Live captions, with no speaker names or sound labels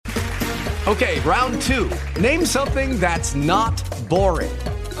Okay, round two. Name something that's not boring.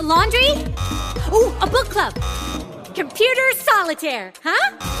 A laundry? Ooh, a book club. Computer solitaire,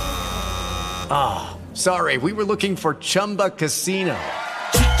 huh? Ah, sorry, we were looking for Chumba Casino.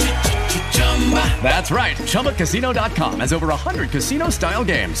 That's right, ChumbaCasino.com has over 100 casino-style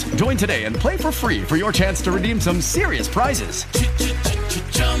games. Join today and play for free for your chance to redeem some serious prizes.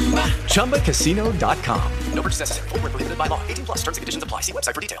 ChumbaCasino.com. No purchase necessary. Void where prohibited by law. 18 plus terms and conditions apply. See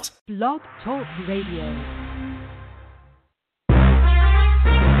website for details. Blog Talk Radio.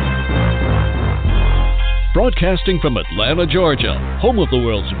 Broadcasting from Atlanta, Georgia, home of the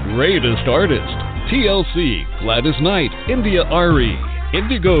world's greatest artists, TLC, Gladys Knight, India Ari,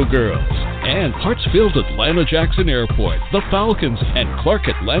 Indigo Girls, and Hartsfield Atlanta Jackson Airport, the Falcons, and Clark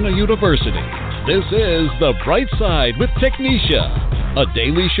Atlanta University. This is The Bright Side with Technisha, a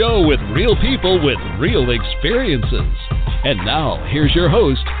daily show with real people with real experiences. And now, here's your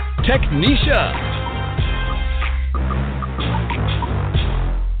host, Technisha.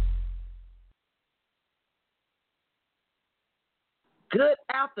 Good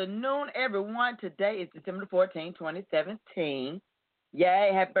afternoon, everyone. Today is December 14, 2017.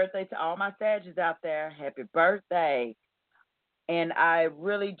 Yay, happy birthday to all my Sagittarius out there. Happy birthday. And I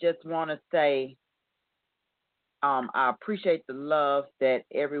really just want to say I appreciate the love that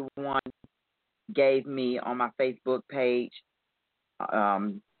everyone gave me on my Facebook page.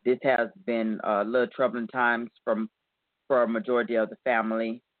 This has been a little troubling times for a majority of the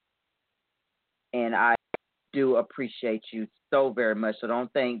family. And I do appreciate you so very much. So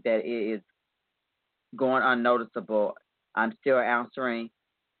don't think that it is going unnoticeable. I'm still answering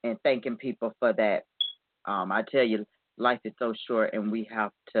and thanking people for that. I tell you, life is so short, and we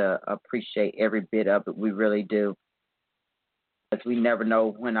have to appreciate every bit of it. We really do. Because we never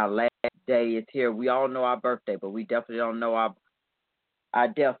know when our last day is here. We all know our birthday, but we definitely don't know our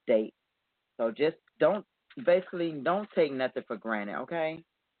death date. So just don't take nothing for granted, okay?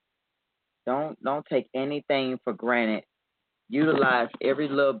 Don't take anything for granted. Utilize every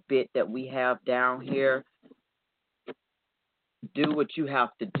little bit that we have down here. Do what you have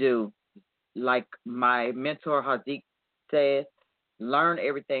to do. Like my mentor Hazik says, learn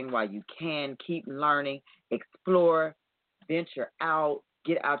everything while you can. Keep learning. Explore. Venture out.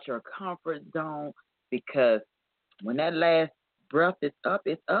 Get out your comfort zone. Because when that last breath is up,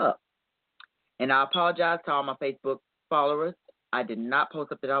 it's up. And I apologize to all my Facebook followers. I did not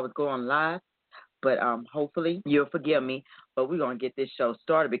post up that I was going live. But hopefully you'll forgive me. But we're going to get this show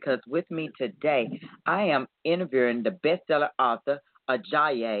started because with me today, I am interviewing the bestseller author,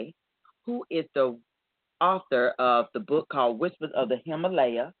 Ajayan, who is the author of the book called Whispers of the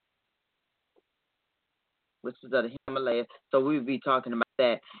Himalaya. Whispers of the Himalaya. So we'll be talking about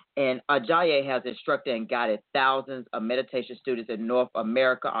that. And Ajayan has instructed and guided thousands of meditation students in North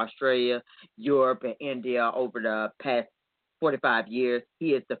America, Australia, Europe, and India over the past 45 years.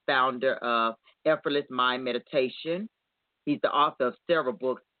 He is the founder of Effortless Mind Meditation. He's the author of several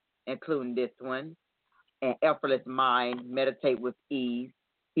books, including this one, and Effortless Mind, Meditate with Ease.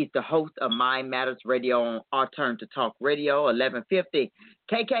 He's the host of Mind Matters Radio on Alternative Talk Radio, 1150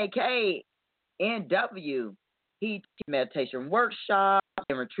 KKK NW. He teaches meditation workshops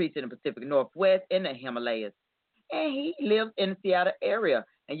and retreats in the Pacific Northwest and the Himalayas. And he lives in the Seattle area.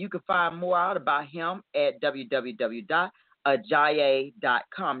 And you can find more out about him at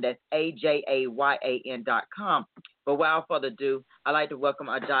www.ajayan.com. That's AJAYAN.com. But without further ado, I'd like to welcome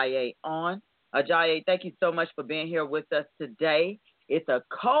Ajayan on. Ajayan, thank you so much for being here with us today. It's a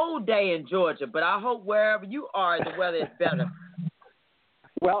cold day in Georgia, but I hope wherever you are, the weather is better.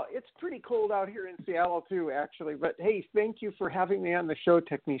 Well, it's pretty cold out here in Seattle, too, actually. But, hey, thank you for having me on the show,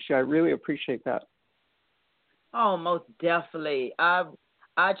 Technisha. I really appreciate that. Oh, most definitely. I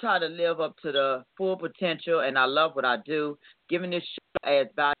try to live up to the full potential, and I love what I do. Giving this show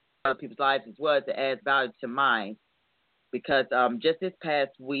adds value to other people's lives as well as it adds value to mine. Because just this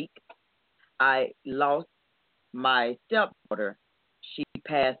past week, I lost my stepdaughter. She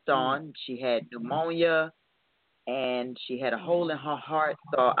passed on. She had pneumonia, and she had a hole in her heart.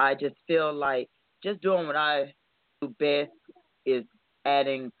 So I just feel like just doing what I do best is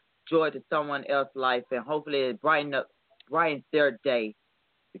adding joy to someone else's life, and hopefully it brightens their day.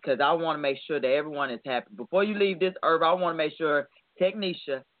 Because I want to make sure that everyone is happy. Before you leave this earth, I want to make sure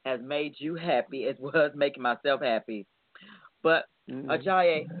Technisha has made you happy as well as making myself happy. But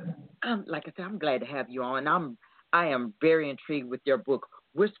Ajayan, like I said, I'm glad to have you on. I am very intrigued with your book,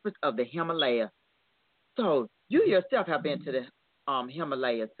 Whispers of the Himalaya. So you yourself have been to the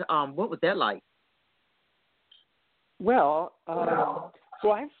Himalayas. What was that like? Well,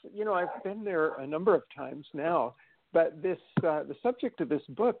 so I've been there a number of times now. But this the subject of this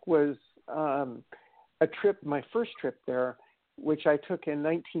book was a trip, my first trip there, which I took in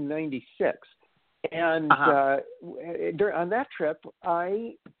 1996. And on that trip,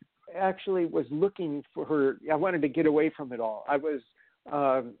 I actually was looking for her. I wanted to get away from it all. I was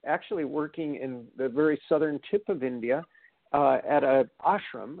actually working in the very southern tip of India at a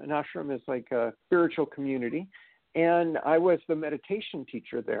ashram. An ashram is like a spiritual community. And I was the meditation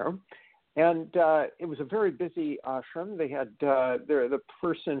teacher there. And it was a very busy ashram. They had the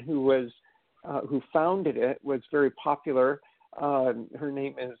person who founded it was very popular. Her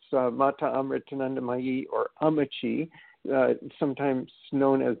name is Mata Amritanandamayi, or Amachi, sometimes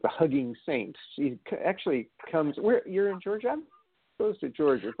known as the Hugging Saint. She actually comes. Where you're in Georgia? I'm close to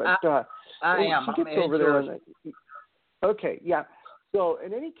Georgia, but I am. She gets over there. Okay, yeah. So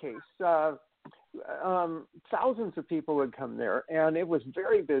in any case, thousands of people would come there, and it was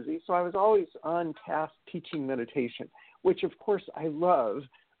very busy. So I was always on task teaching meditation, which of course I love.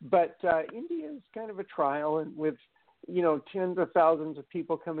 But India is kind of a trial, and with tens of thousands of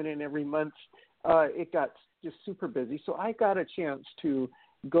people coming in every month, it got just super busy. So I got a chance to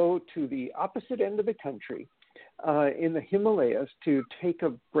go to the opposite end of the country in the Himalayas to take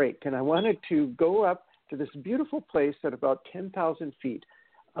a break. And I wanted to go up to this beautiful place at about 10,000 feet,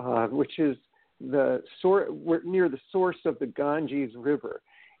 which is near the source of the Ganges River,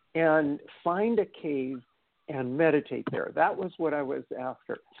 and find a cave and meditate there. That was what I was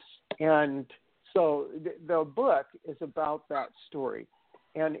after. And so the book is about that story,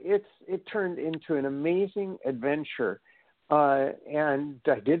 and it turned into an amazing adventure. And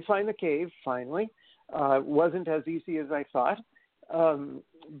I did find the cave finally. It wasn't as easy as I thought,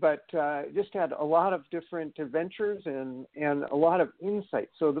 but just had a lot of different adventures and a lot of insight.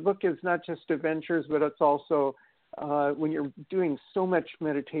 So the book is not just adventures, but it's also when you're doing so much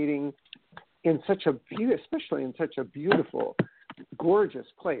meditating especially in such a beautiful, gorgeous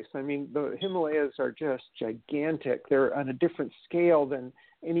place. I mean, the Himalayas are just gigantic. They're on a different scale than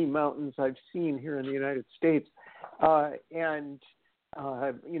any mountains I've seen here in the United States. Over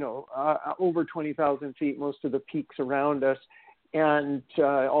 20,000 feet, most of the peaks around us, and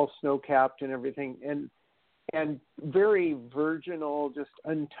all snow-capped and everything, and very virginal, just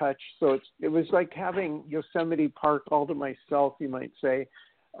untouched. So it was like having Yosemite Park all to myself, you might say.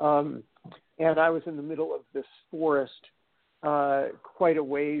 And I was in the middle of this forest, quite a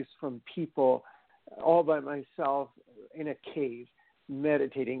ways from people, all by myself in a cave,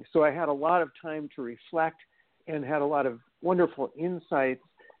 meditating. So I had a lot of time to reflect and had a lot of wonderful insights.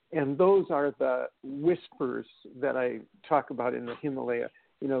 And those are the whispers that I talk about in the Himalaya,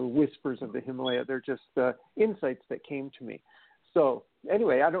 whispers of the Himalaya. They're just the insights that came to me. So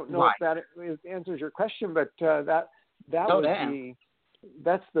anyway, I don't know if that answers your question, but that's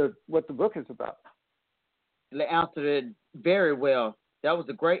what the book is about. They answered it very well. That was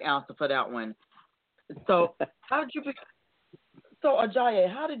a great answer for that one. So Ajayan,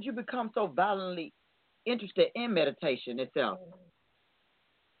 how did you become so violently interested in meditation itself?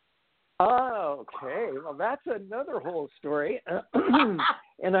 Oh, okay. Well, that's another whole story.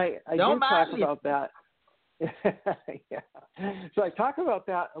 And I do talk about that. Yeah. So I talk about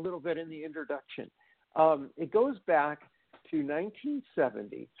that a little bit in the introduction. It goes back to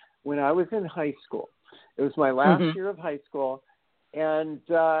 1970 when I was in high school. It was my last year of high school. And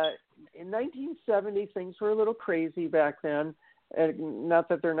in 1970, things were a little crazy back then. And not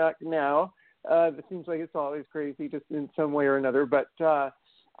that they're not now. It seems like it's always crazy just in some way or another. But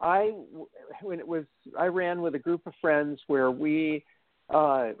I ran with a group of friends where we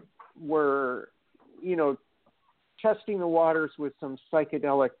were, testing the waters with some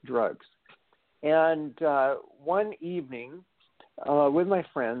psychedelic drugs. And one evening, with my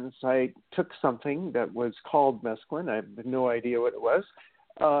friends, I took something that was called mescaline. I have no idea what it was.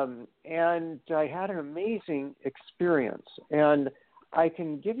 And I had an amazing experience. And I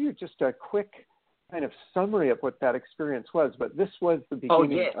can give you just a quick kind of summary of what that experience was. But this was the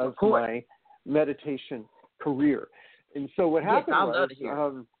beginning of my meditation career. And so what happened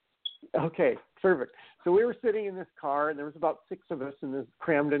was, okay, perfect. So we were sitting in this car, and there was about 6 of us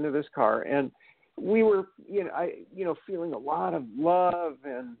crammed into this car, and we were, feeling a lot of love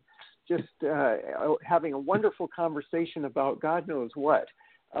and just having a wonderful conversation about God knows what.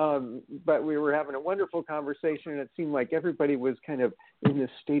 But we were having a wonderful conversation, and it seemed like everybody was kind of in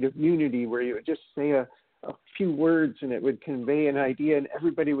this state of unity where you would just say a few words, and it would convey an idea, and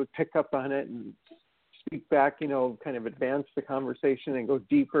everybody would pick up on it and speak back, kind of advance the conversation and go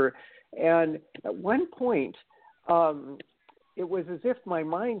deeper. And at one point, it was as if my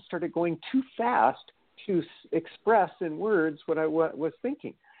mind started going too fast to express in words what I was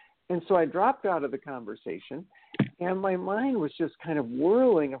thinking. And so I dropped out of the conversation, And my mind was just kind of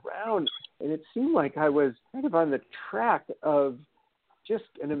whirling around, and it seemed like I was kind of on the track of just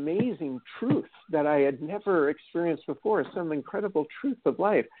an amazing truth that I had never experienced before, some incredible truth of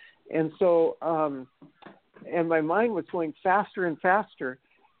life. And so, and my mind was going faster and faster,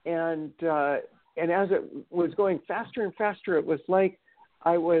 and as it was going faster and faster, it was like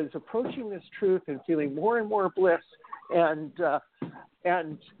I was approaching this truth and feeling more and more bliss. And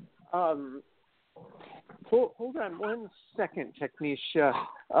hold on one second, Technisha.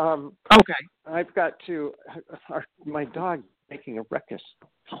 Okay. I've got to. My dog making a ruckus.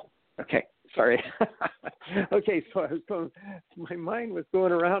 Okay, sorry. Okay, so my mind was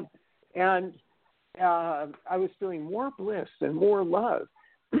going around, and I was feeling more bliss and more love.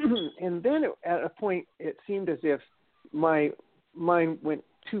 And then at a point, it seemed as if my mind went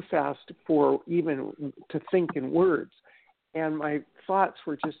too fast for even to think in words. And my thoughts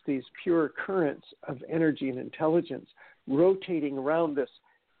were just these pure currents of energy and intelligence rotating around this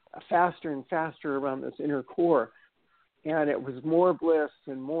faster and faster around this inner core. And it was more bliss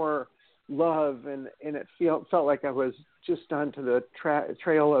and more love. And it felt like I was just onto the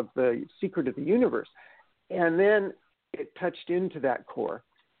trail of the secret of the universe. And then it touched into that core.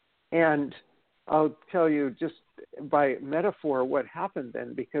 And I'll tell you just by metaphor what happened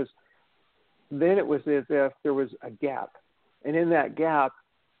then, because then it was as if there was a gap. And in that gap,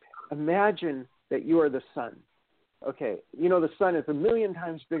 imagine that you are the sun. Okay, you know, the sun is 1,000,000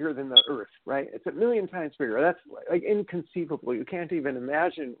 times bigger than the earth, right? It's 1,000,000 times bigger. That's like inconceivable. You can't even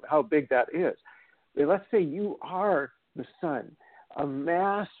imagine how big that is. But let's say you are the sun, a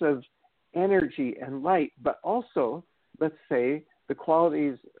mass of energy and light, but also, let's say, the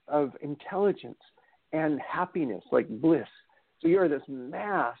qualities of intelligence and happiness, like bliss. So you're this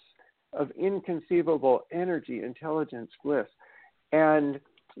mass of inconceivable energy, intelligence, bliss. And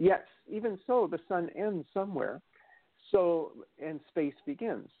yes, even so, the sun ends somewhere. So, and space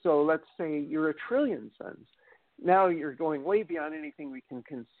begins. So let's say you're 1,000,000,000,000 suns. Now you're going way beyond anything we can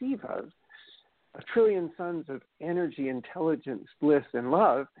conceive of. 1,000,000,000,000 suns of energy, intelligence, bliss, and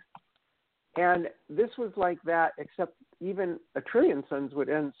love. And this was like that, except even 1,000,000,000,000 suns would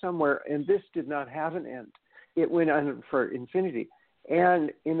end somewhere, and this did not have an end. It went on for infinity.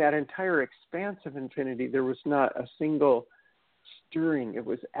 And in that entire expanse of infinity, there was not a single stirring. It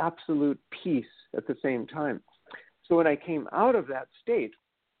was absolute peace at the same time. So when I came out of that state,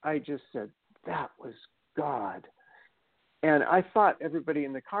 I just said, that was God. And I thought everybody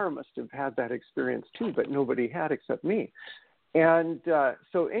in the car must have had that experience too, but nobody had except me. And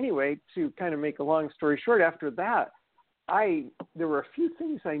so anyway, to kind of make a long story short, after that, there were a few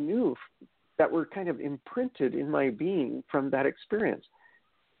things I knew that were kind of imprinted in my being from that experience.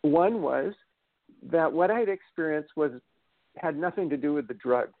 One was that what I'd experienced had nothing to do with the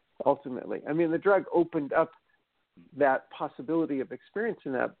drug, ultimately. I mean, the drug opened up that possibility of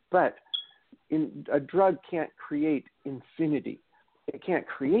experiencing that, but a drug can't create infinity. It can't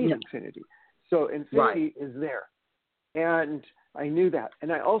create infinity. So infinity is there. And I knew that.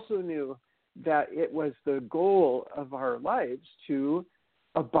 And I also knew that it was the goal of our lives to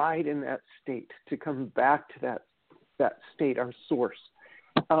abide in that state, to come back to that state, our source.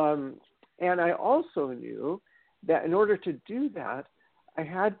 And I also knew that in order to do that, I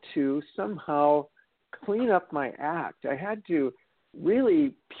had to somehow clean up my act. I had to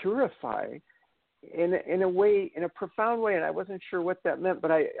really purify in a way, in a profound way, and I wasn't sure what that meant,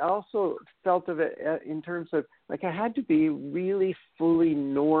 but I also felt of it in terms of, like, I had to be really fully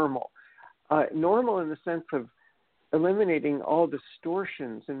normal. Normal in the sense of eliminating all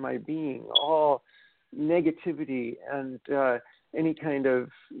distortions in my being, all negativity and any kind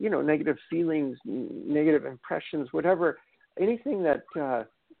of, negative feelings, negative impressions, whatever, anything that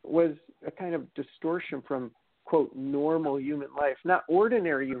was a kind of distortion from, quote, normal human life, not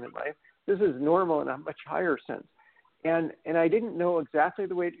ordinary human life. This is normal in a much higher sense. And I didn't know exactly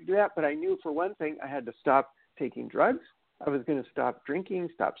the way to do that, but I knew for one thing I had to stop taking drugs. I was going to stop drinking,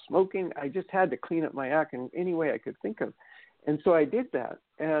 stop smoking. I just had to clean up my act in any way I could think of. And so I did that.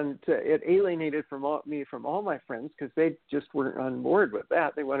 And it alienated me from all my friends because they just weren't on board with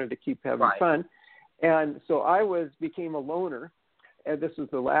that. They wanted to keep having fun. And so I became a loner. And this was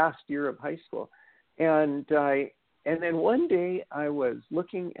the last year of high school. And then one day I was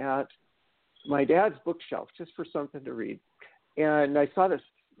looking at my dad's bookshelf just for something to read. And I saw this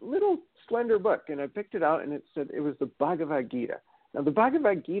little slender book, and I picked it out, and it said it was the Bhagavad Gita. Now, the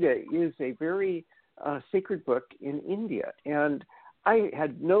Bhagavad Gita is a very sacred book in India, and I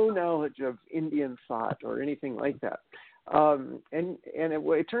had no knowledge of Indian thought or anything like that.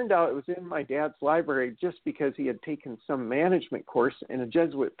 It turned out it was in my dad's library just because he had taken some management course, and a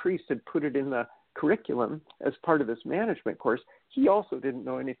Jesuit priest had put it in the curriculum as part of this management course. He also didn't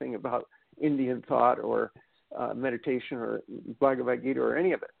know anything about Indian thought or meditation or Bhagavad Gita or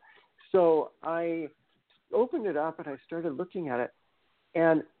any of it. So I opened it up and I started looking at it,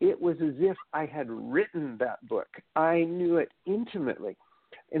 and it was as if I had written that book. I knew it intimately.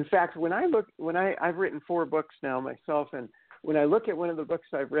 In fact, I've written 4 books now myself, and when I look at one of the books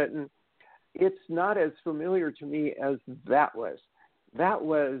I've written, it's not as familiar to me as that was. That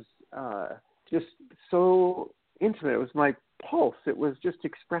was just so intimate. It was my pulse. It was just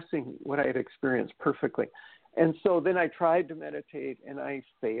expressing what I had experienced perfectly. And so then I tried to meditate, and I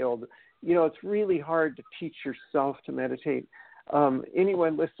failed. It's really hard to teach yourself to meditate.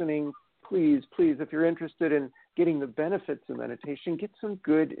 Anyone listening, please, if you're interested in getting the benefits of meditation, get some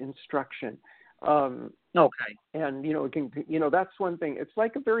good instruction. Okay. And, that's one thing. It's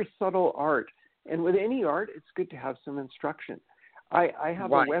like a very subtle art. And with any art, it's good to have some instruction. I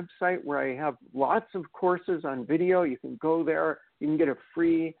have a website where I have lots of courses on video. You can go there. You can get a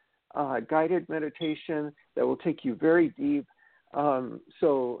free guided meditation that will take you very deep. And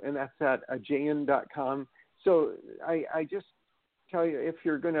that's at Ajayan.com. So I just tell you, if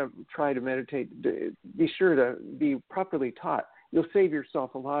you're going to try to meditate, be sure to be properly taught. You'll save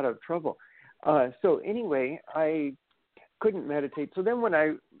yourself a lot of trouble. So anyway, I couldn't meditate. So then when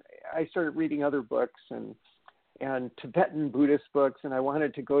I started reading other books and Tibetan Buddhist books, and I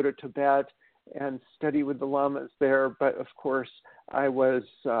wanted to go to Tibet and study with the lamas there. But of course, I was,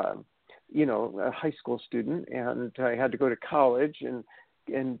 a high school student, and I had to go to college, and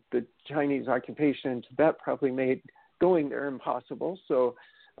the Chinese occupation in Tibet probably made going there impossible. So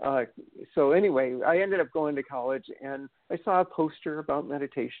anyway, I ended up going to college, and I saw a poster about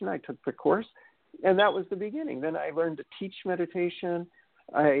meditation. I took the course, and that was the beginning. Then I learned to teach meditation.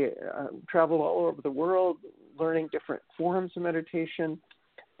 I traveled all over the world learning different forms of meditation,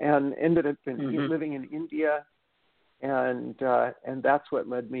 and ended up living in India, and that's what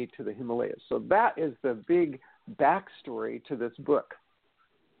led me to the Himalayas. So that is the big backstory to this book.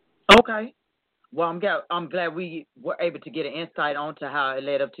 Okay. Well, I'm glad we were able to get an insight onto how it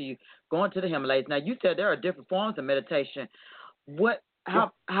led up to you going to the Himalayas. Now, you said there are different forms of meditation.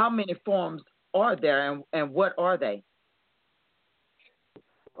 How many forms are there, and what are they?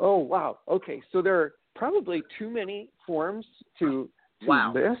 Oh, wow. Okay, so there are probably too many forms to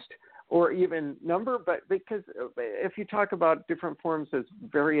list or even number, but because if you talk about different forms as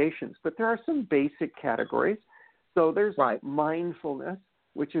variations, but there are some basic categories. So there's mindfulness,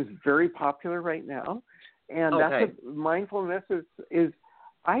 which is very popular right now, and mindfulness is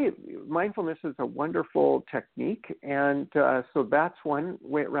a wonderful technique, and so that's one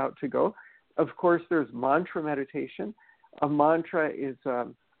route to go. Of course, there's mantra meditation. A mantra is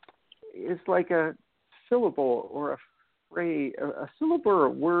like a syllable or a phrase, a syllable or a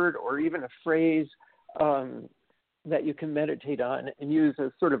word or even a phrase that you can meditate on and use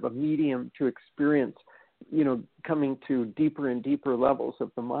as sort of a medium to experience, coming to deeper and deeper levels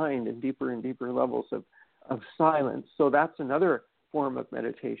of the mind and deeper levels of silence. So that's another form of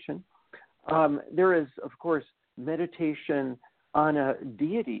meditation. There is, of course, meditation on a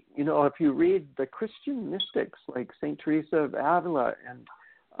deity. If you read the Christian mystics like St. Teresa of Avila and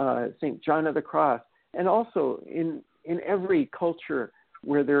St. John of the Cross, and also in every culture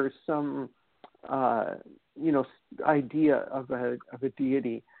where there's some idea of a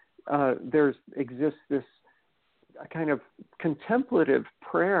deity, exists this kind of contemplative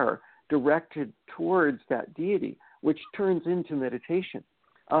prayer directed towards that deity, which turns into meditation.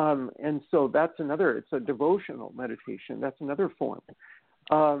 And so that's it's a devotional meditation. That's another form.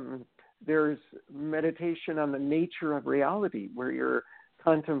 There's meditation on the nature of reality, where you're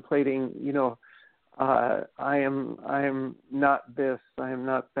contemplating, I am not this, I am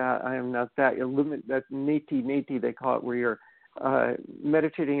not that, I am not that. That neti they call it, where you're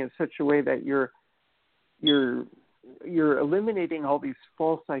meditating in such a way that you're eliminating all these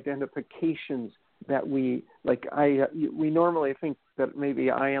false identifications that we normally think that maybe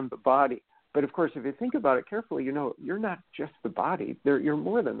I am the body. But of course, if you think about it carefully, you're not just the body. You're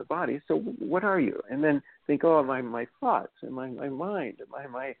more than the body. So what are you? And then think, am I my thoughts? Am I my mind? Am I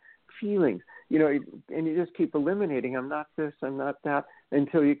my feelings? And you just keep eliminating, I'm not this, I'm not that,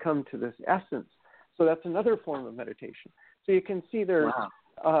 until you come to this essence. So that's another form of meditation. So you can see there's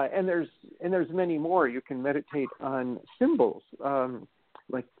many more. You can meditate on symbols,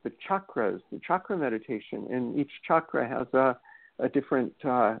 like the chakras, the chakra meditation, and each chakra has a different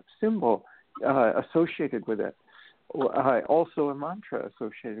symbol associated with it. Also a mantra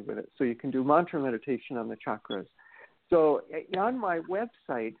associated with it. So you can do mantra meditation on the chakras. So on my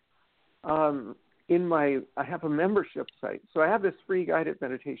website, I have a membership site. So I have this free guided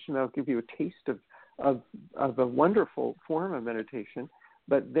meditation that'll give you a taste of a wonderful form of meditation.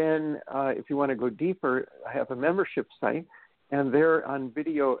 But then if you want to go deeper, I have a membership site, and there on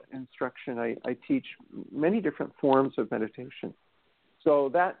video instruction, I teach many different forms of meditation. So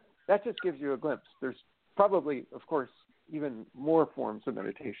that just gives you a glimpse. There's probably, of course, even more forms of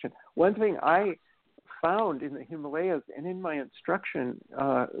meditation. One thing I found in the Himalayas and in my instruction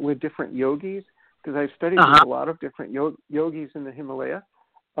with different yogis, because I've studied with a lot of different yogis in the Himalaya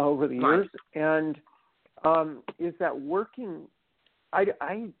over the years, and is that working, I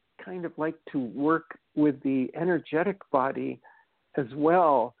kind of like to work with the energetic body as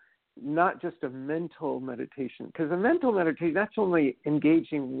well, not just a mental meditation. Because a mental meditation, that's only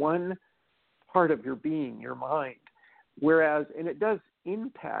engaging one part of your being, your mind. Whereas, and it does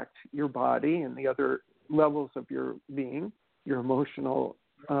impact your body and the other levels of your being, your emotional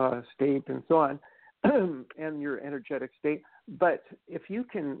state and so on, and your energetic state. But if you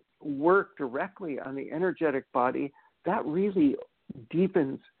can work directly on the energetic body, that really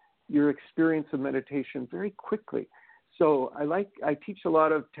deepens your experience of meditation very quickly. So I teach a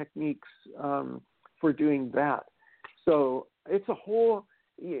lot of techniques for doing that. So it's a whole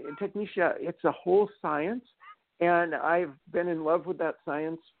technicia. It's a whole science, and I've been in love with that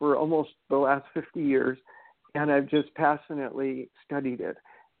science for almost the last 50 years, and I've just passionately studied it.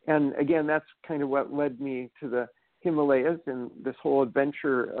 And again, that's kind of what led me to the Himalayas, and this whole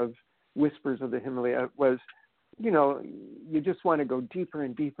adventure of Whispers of the Himalaya was, you just want to go deeper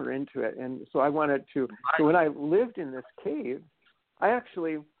and deeper into it. And so I wanted to, so when I lived in this cave, I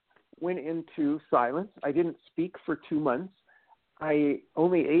actually went into silence. I didn't speak for 2 months. I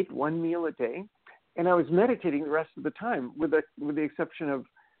only ate one meal a day, and I was meditating the rest of the time, with the exception of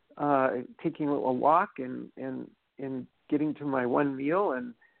taking a walk and getting to my one meal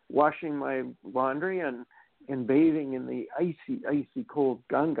and washing my laundry and bathing in the icy cold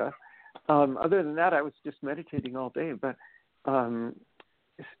Ganga. Other than that, I was just meditating all day. But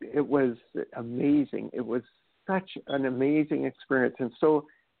it was amazing. It was such an amazing experience, and so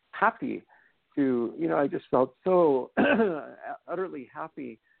happy to, I just felt so utterly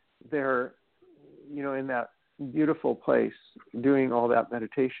happy there, in that beautiful place doing all that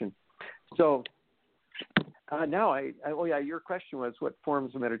meditation. So now your question was what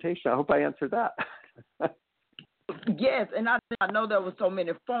forms of meditation. I hope I answered that. Yes, and I know there were so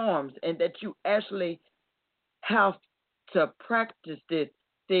many forms, and that you actually have to practice this.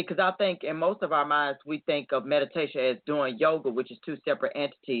 See, because I think in most of our minds we think of meditation as doing yoga, which is two separate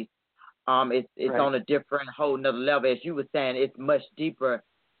entities. It's right. On a different, whole nother level. As you were saying, it's much deeper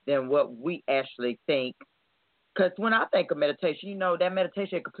than what we actually think. Because when I think of meditation, that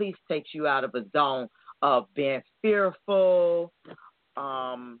meditation completely takes you out of a zone of being fearful,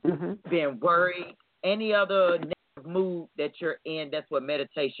 being worried, any other negative mood that you're in. That's what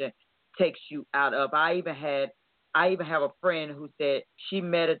meditation takes you out of. I even have a friend who said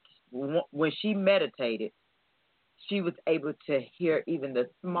when she meditated, she was able to hear even the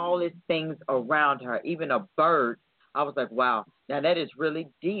smallest things around her, even a bird. I was like, wow, now that is really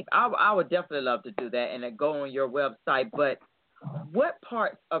deep. I would definitely love to do that and then go on your website. But what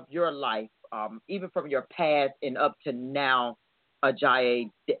parts of your life, even from your past and up to now, Ajayan,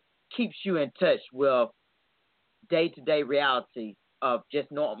 keeps you in touch with day-to-day reality of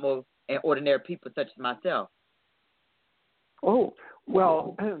just normal and ordinary people such as myself? Oh,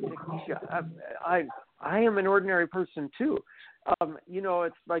 well, I am an ordinary person too.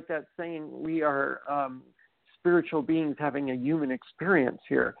 It's like that saying, we are spiritual beings having a human experience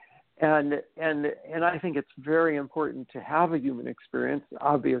here. And I think it's very important to have a human experience.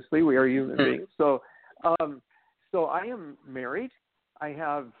 Obviously, we are human beings. So I am married. I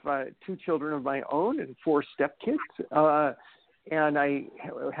have 2 children of my own and 4 stepkids, and I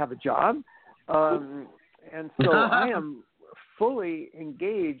have a job. And so I am fully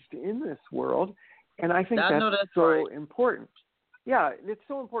engaged in this world, and I think that's so right. important. Yeah, it's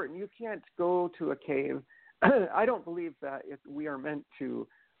so important. You can't go to a cave. I don't believe that we are meant to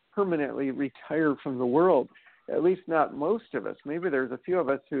permanently retire from the world, at least not most of us. Maybe there's a few of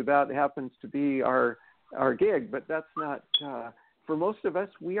us who that happens to be our gig, but that's not, for most of us,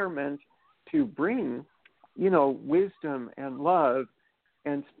 we are meant to bring, wisdom and love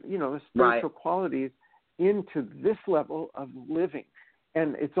and, the spiritual qualities into this level of living.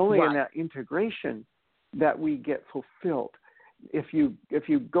 And it's only in that integration that we get fulfilled. If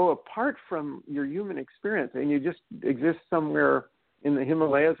you go apart from your human experience and you just exist somewhere in the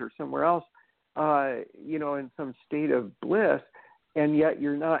Himalayas or somewhere else, in some state of bliss, and yet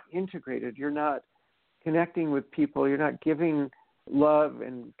you're not integrated, you're not connecting with people, you're not giving love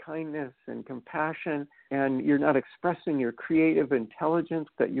and kindness and compassion, and you're not expressing your creative intelligence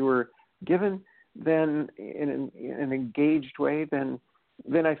that you were given, then in an engaged way, then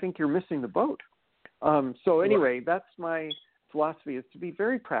I think you're missing the boat. So anyway, that's my philosophy, is to be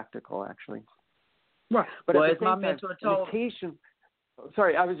very practical, actually. Right. But well, at as the my same time, mentor told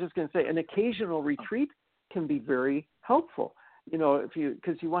I was just going to say, an occasional retreat can be very helpful.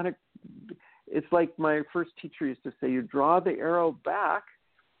 Because you want to, it's like my first teacher used to say, you draw the arrow back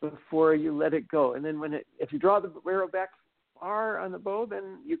before you let it go. And then if you draw the arrow back far on the bow,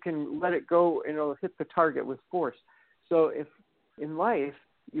 then you can let it go and it'll hit the target with force. So if in life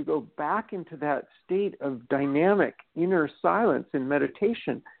you go back into that state of dynamic inner silence in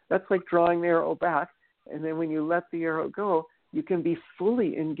meditation, that's like drawing the arrow back. And then when you let the arrow go, you can be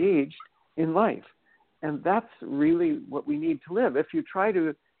fully engaged in life. And that's really what we need to live. If you try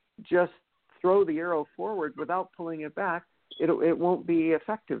to just throw the arrow forward without pulling it back, it won't be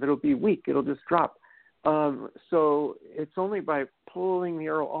effective. It'll be weak. It'll just drop. So it's only by pulling the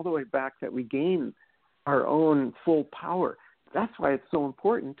arrow all the way back that we gain our own full power. That's why it's so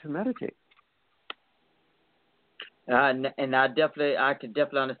important to meditate. And I could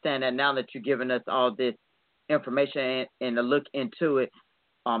definitely understand that now that you're giving us all this information and a look into it.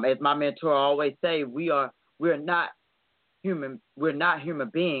 As my mentor always say, we're not human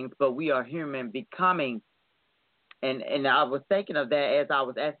beings, but we are human becoming. And I was thinking of that as I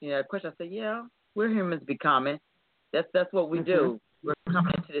was asking that question. I said, yeah, we're humans becoming. That's what we do. We're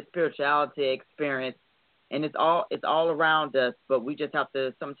coming into this spirituality experience, and it's all around us. But we just have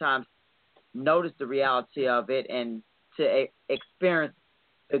to sometimes notice the reality of it and to experience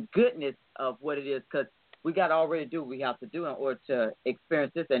the goodness of what it is, because we got to already do what we have to do in order to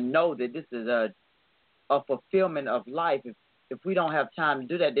experience this and know that this is a fulfillment of life. If we don't have time to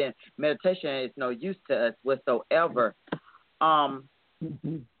do that, then meditation is no use to us whatsoever.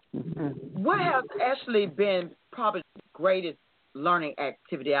 What has actually been probably the greatest learning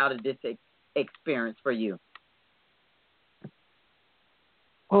activity out of this experience for you?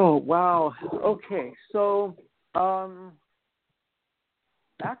 Oh, wow. Okay. So,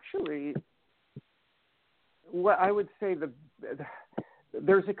 actually, what I would say,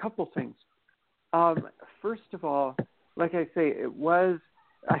 there's a couple things. First of all, like I say,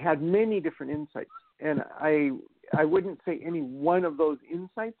 I had many different insights, and I wouldn't say any one of those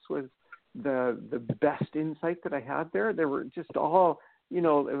insights was the best insight that I had there. They were just all, it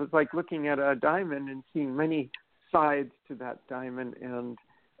was like looking at a diamond and seeing many sides to that diamond and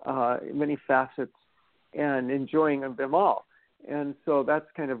many facets and enjoying them all. And so that's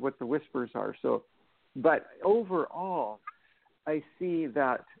kind of what the whispers are. So, but overall, I see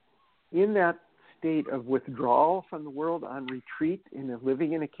that in that state of withdrawal from the world, on retreat,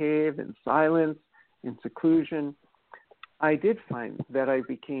 living in a cave, in silence, in seclusion, I did find that I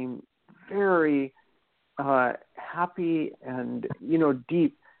became very happy and,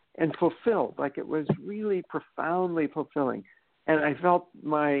 deep and fulfilled. Like, it was really profoundly fulfilling. And I felt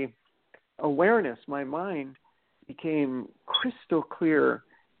my awareness, my mind, became crystal clear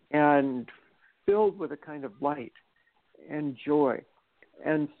and filled with a kind of light and joy.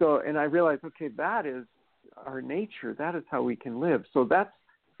 And I realized, okay, that is our nature. That is how we can live. So that's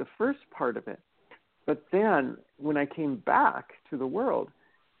the first part of it. But then when I came back to the world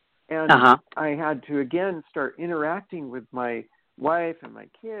and I had to again start interacting with my wife and my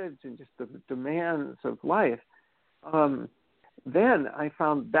kids and just the demands of life, then I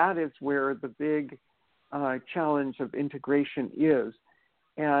found that is where the big challenge of integration is.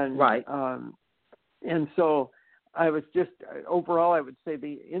 And and so I was just, overall, I would say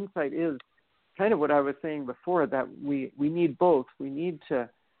the insight is kind of what I was saying before, that we need both. We need to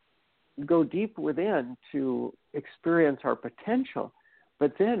go deep within to experience our potential,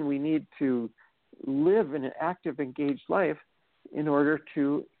 but then we need to live in an active, engaged life in order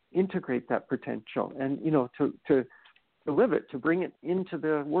to integrate that potential and, to live it, to bring it into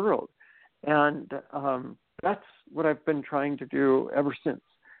the world. And that's what I've been trying to do ever since.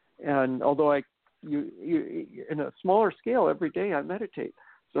 And although you in a smaller scale, every day I meditate.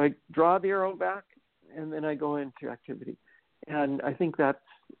 So I draw the arrow back and then I go into activity. And I think that's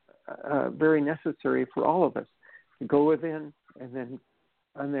very necessary for all of us, to go within and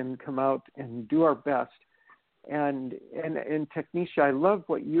then come out and do our best. And Technisha, I love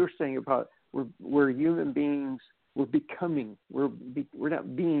what you're saying about we're human beings. We're becoming. We're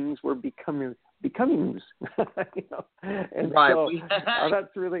not beings. We're becomings. And right. So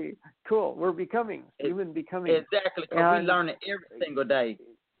that's really cool. We're becoming. Human becoming. Exactly. Because we learn it every single day.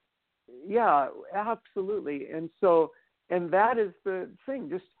 Yeah, absolutely. And that is the thing.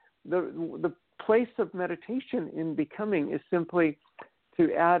 Just the place of meditation in becoming is simply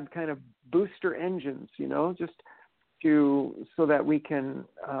to add kind of booster engines, just so that we can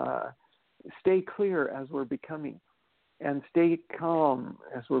stay clear as we're becoming, and stay calm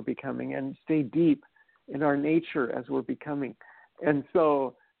as we're becoming, and stay deep in our nature as we're becoming. And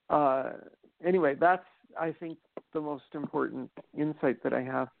so, anyway, that's, I think, the most important insight that I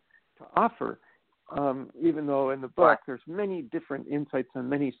have to offer, even though in the book there's many different insights on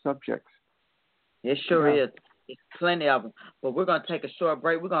many subjects. It sure is. It's plenty of them. But we're going to take a short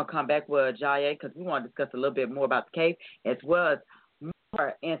break. We're going to come back with Ajayan because we want to discuss a little bit more about the cave as well as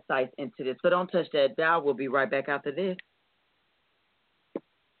more insights into this. So don't touch that dial. We'll be right back after this.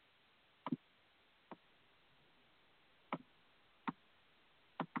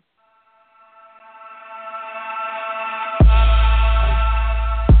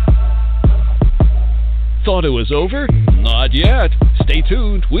 Thought it was over? Not yet. Stay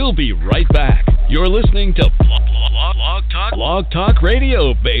tuned. We'll be right back. You're listening to Blog Talk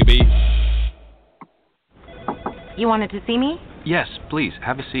Radio, baby. You wanted to see me? Yes, please,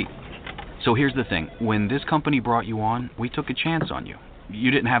 have a seat. So here's the thing. When this company brought you on, we took a chance on you.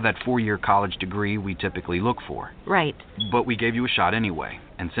 You didn't have that 4-year college degree we typically look for. Right. But we gave you a shot anyway.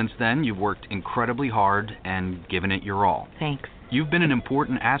 And since then, you've worked incredibly hard and given it your all. Thanks. You've been an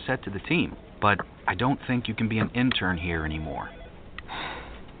important asset to the team, but I don't think you can be an intern here anymore.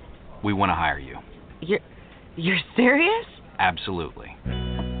 We want to hire you. You're serious? Absolutely.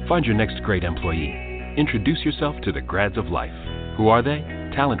 Find your next great employee. Introduce yourself to the Grads of Life. Who are they?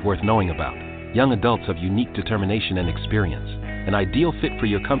 Talent worth knowing about. Young adults of unique determination and experience. An ideal fit for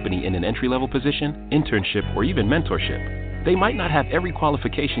your company in an entry-level position, internship, or even mentorship. They might not have every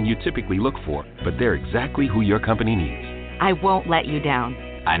qualification you typically look for, but they're exactly who your company needs. I won't let you down.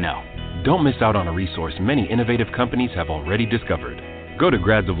 I know. Don't miss out on a resource many innovative companies have already discovered. Go to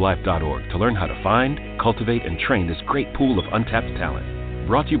gradsoflife.org to learn how to find, cultivate, and train this great pool of untapped talent.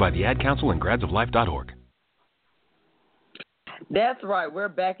 Brought to you by the Ad Council and gradsoflife.org. That's right. We're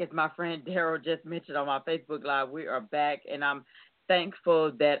back, as my friend Daryl just mentioned on my Facebook Live. We are back, and I'm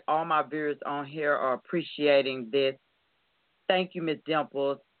thankful that all my viewers on here are appreciating this. Thank you, Ms.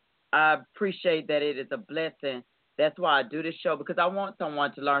 Dimples. I appreciate that it is a blessing. That's why I do this show, because I want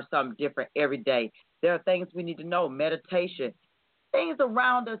someone to learn something different every day. There are things we need to know, meditation, things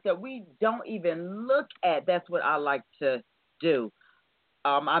around us that we don't even look at. That's what I like to do.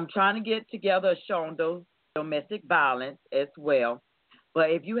 I'm trying to get together a show on domestic violence as well. But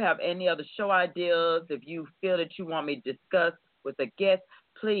if you have any other show ideas, if you feel that you want me to discuss with a guest,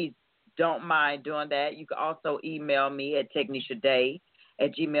 please don't mind doing that. You can also email me at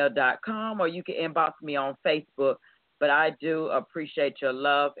technishaday@gmail.com, or you can inbox me on Facebook. But I do appreciate your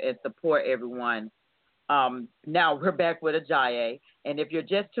love and support, everyone. Now we're back with Ajayan. And if you're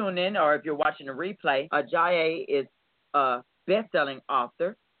just tuning in or if you're watching the replay, Ajayan is a best-selling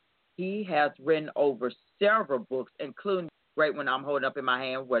author. He has written over several books, including the great one I'm holding up in my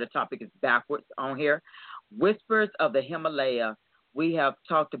hand where the topic is backwards on here, Whispers of the Himalaya. We have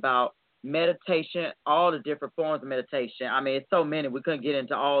talked about meditation, all the different forms of meditation. I mean, it's so many. We couldn't get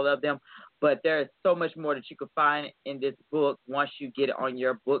into all of them, but there is so much more that you can find in this book once you get it on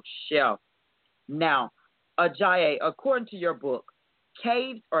your bookshelf. Now, Ajayan, according to your book,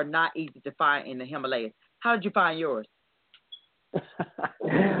 caves are not easy to find in the Himalayas. How did you find yours?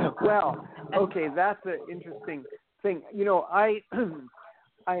 Well, okay, that's an interesting thing.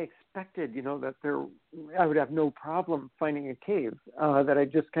 I expected, that I would have no problem finding a cave, that I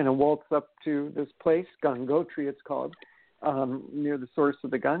just kind of waltz up to this place, Gangotri it's called, near the source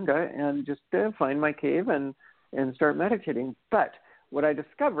of the Ganga, and just find my cave and start meditating. But what I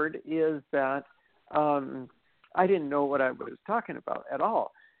discovered is that I didn't know what I was talking about at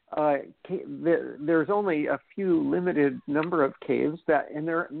all. There's only a few limited number of caves and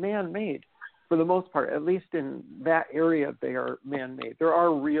they're man-made for the most part. At least in that area, they are man-made. There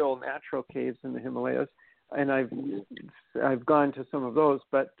are real natural caves in the Himalayas, and I've gone to some of those,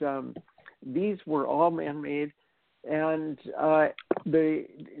 but these were all man-made, and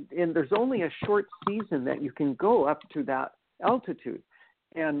there's only a short season that you can go up to that altitude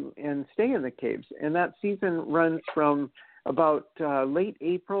and stay in the caves, and that season runs from about late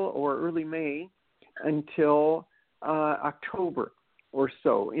April or early May until October or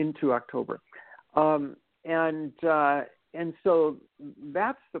so, into October. And so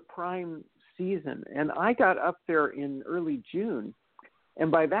that's the prime season. And I got up there in early June.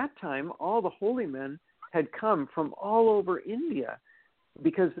 And by that time, all the holy men had come from all over India,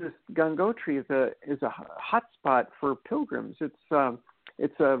 because this Gangotri is a hot spot for pilgrims.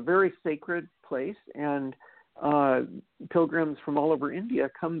 It's a very sacred place, and pilgrims from all over India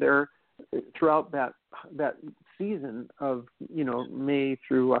come there throughout that season of May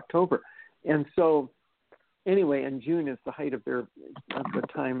through October. And so anyway, and June is the height of the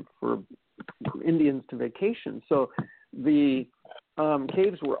time for Indians to vacation. So the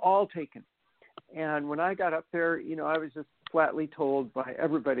caves were all taken. And when I got up there, I was just flatly told by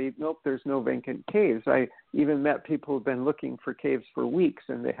everybody, nope, there's no vacant caves. I even met people who've been looking for caves for weeks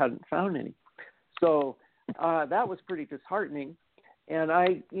and they hadn't found any. So that was pretty disheartening. And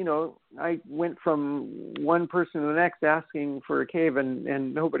I went from one person to the next asking for a cave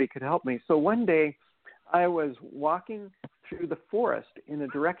and nobody could help me. So one day I was walking through the forest in a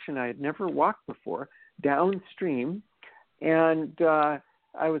direction I had never walked before, downstream, and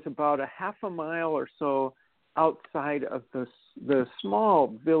I was about a half a mile or so outside of the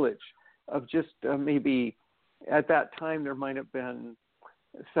small village of just maybe, at that time there might have been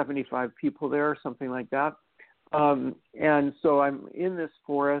 75 people there or something like that. And so I'm in this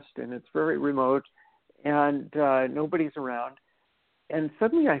forest and it's very remote and nobody's around. And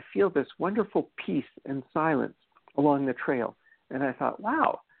suddenly I feel this wonderful peace and silence along the trail. And I thought,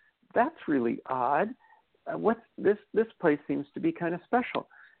 wow, that's really odd. This place seems to be kind of special.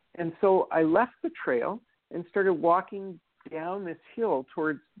 And so I left the trail and started walking down this hill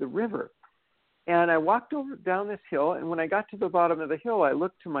towards the river. And I walked down this hill, and when I got to the bottom of the hill, I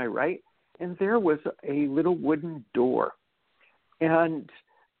looked to my right, and there was a little wooden door. And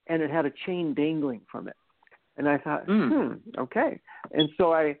it had a chain dangling from it. And I thought, okay. And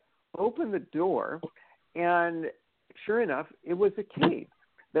so I opened the door, and sure enough, it was a cave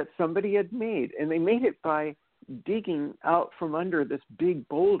that somebody had made. And they made it by digging out from under this big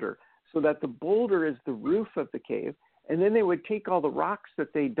boulder so that the boulder is the roof of the cave. And then they would take all the rocks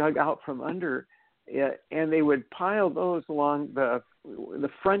that they dug out from under it, and they would pile those along the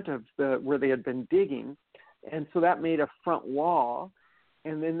front of where they had been digging. And so that made a front wall,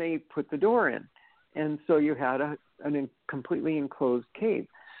 and then they put the door in. And so you had a completely enclosed cave.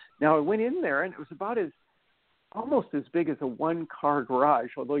 Now I went in there, and it was about almost as big as a one-car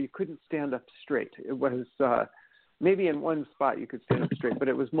garage, although you couldn't stand up straight. It was maybe in one spot you could stand up straight, but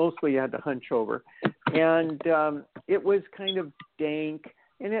it was mostly you had to hunch over. And it was kind of dank,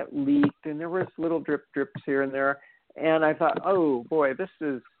 and it leaked, and there was little drips here and there. And I thought, oh boy, this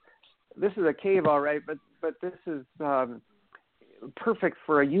is a cave, all right, but this is perfect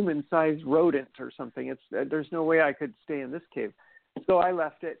for a human-sized rodent or something. There's no way I could stay in this cave. So I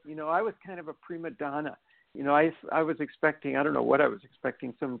left it. I was kind of a prima donna. I was expecting, I don't know what I was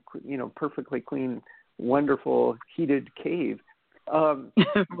expecting, some, perfectly clean, wonderful, heated cave.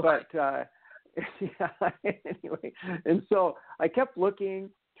 But, anyway. And so I kept looking,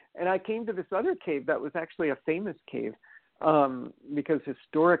 and I came to this other cave that was actually a famous cave, because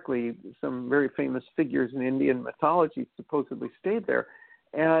historically some very famous figures in Indian mythology supposedly stayed there.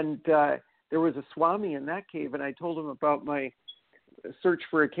 And there was a Swami in that cave, and I told him about my search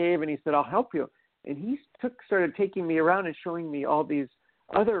for a cave, and he said, I'll help you. And he started taking me around and showing me all these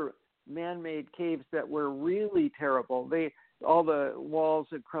other man-made caves that were really terrible. All the walls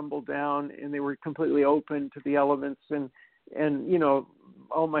had crumbled down, and they were completely open to the elements, and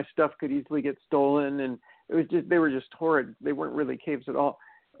all my stuff could easily get stolen, and they were just horrid. They weren't really caves at all.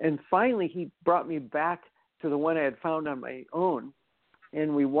 And finally, he brought me back to the one I had found on my own,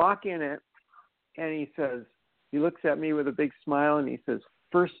 and we walk in it, and he looks at me with a big smile, and he says,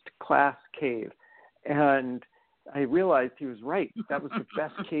 "First-class cave." And I realized he was right. That was the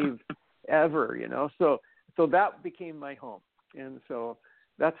best cave ever, So that became my home. And so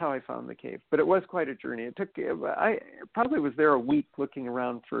that's how I found the cave. But it was quite a journey. I probably was there a week looking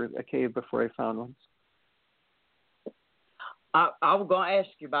around for a cave before I found one. I was going to ask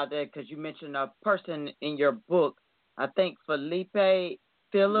you about that because you mentioned a person in your book, I think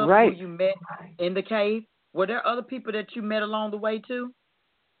Philip, right, who you met in the cave. Were there other people that you met along the way too?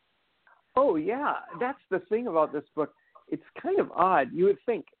 Oh, yeah. That's the thing about this book. It's kind of odd. You would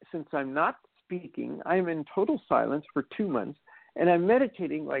think, since I'm not speaking, I'm in total silence for 2 months, and I'm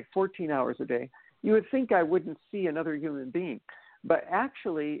meditating like 14 hours a day. You would think I wouldn't see another human being. But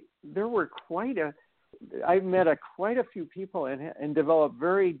actually, I met quite a few people and developed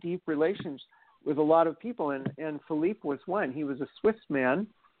very deep relations with a lot of people, and Philippe was one. He was a Swiss man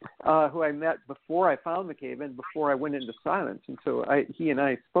who I met before I found the cave and before I went into silence. And so he and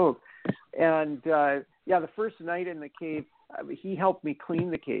I spoke. And, the first night in the cave, he helped me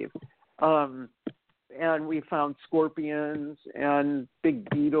clean the cave. And we found scorpions and big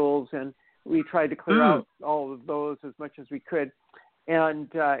beetles, and we tried to clear out all of those as much as we could.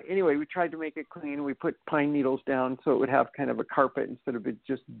 And anyway, we tried to make it clean. We put pine needles down so it would have kind of a carpet instead of it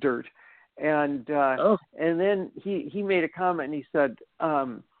just dirt. And and then he made a comment, and he said,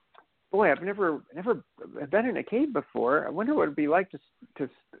 boy, I've never been in a cave before. I wonder what it'd be like to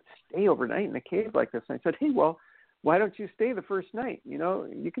stay overnight in a cave like this. And I said, hey, well, why don't you stay the first night? You know,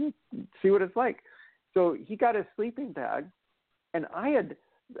 you can see what it's like. So he got his sleeping bag, and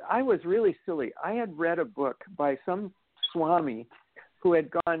I was really silly. I had read a book by some Swami who had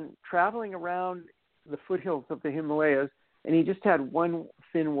gone traveling around the foothills of the Himalayas, and he just had one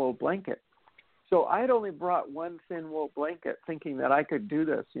thin wool blanket. So I had only brought one thin wool blanket, thinking that I could do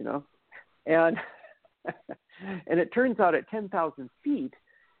this, you know. And and it turns out at 10,000 feet,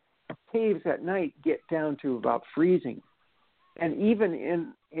 caves at night get down to about freezing. And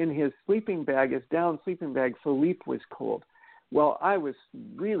even in his sleeping bag, his down sleeping bag, Philippe was cold. Well, I was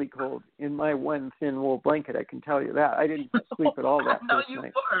really cold in my one thin wool blanket, I can tell you that. I didn't sleep at all that first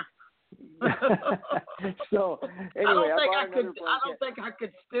night. So anyway, I don't think I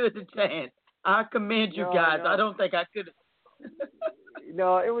could stand the chance. I commend you guys. No. I don't think I could.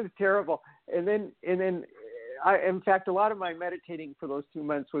 No, it was terrible. And then in fact, a lot of my meditating for those 2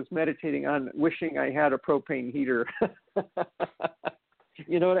 months was meditating on wishing I had a propane heater.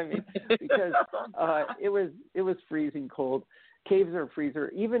 You know what I mean? Because it was freezing cold. Caves are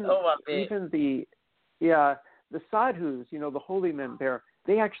freezer. Even the sadhus, you know, the holy men there,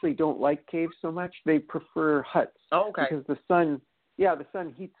 they actually don't like caves so much. They prefer huts. Oh, okay. Because the sun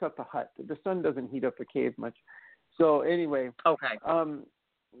heats up a hut. The sun doesn't heat up a cave much. So anyway. Okay.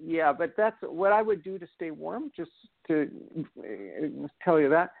 Yeah, but that's what I would do to stay warm, just to tell you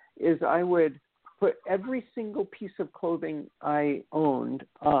that, is I would put every single piece of clothing I owned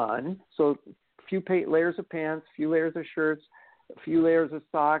on, so a few layers of pants, a few layers of shirts, a few layers of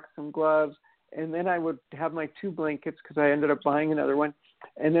socks, some gloves, and then I would have my 2 blankets because I ended up buying another one,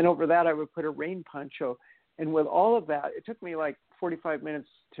 and then over that I would put a rain poncho. And with all of that, it took me like 45 minutes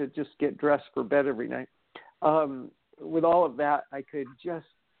to just get dressed for bed every night. With all of that, I could just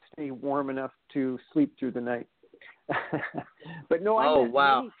stay warm enough to sleep through the night. But no, I met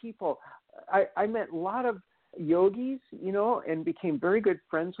many people. I met a lot of yogis, you know, and became very good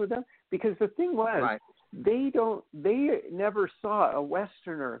friends with them, because the thing was, they never saw a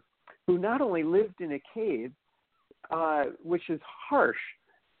Westerner who not only lived in a cave, which is harsh,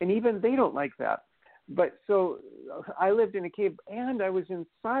 and even they don't like that. But so I lived in a cave and I was in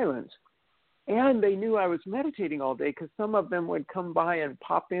silence. And they knew I was meditating all day, because some of them would come by and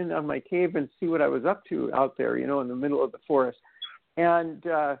pop in on my cave and see what I was up to out there, you know, in the middle of the forest. And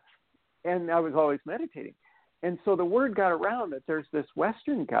I was always meditating. And so the word got around that there's this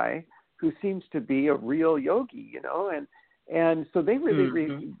Western guy who seems to be a real yogi, you know, and so they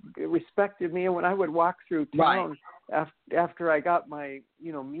really respected me. And when I would walk through town after I got my,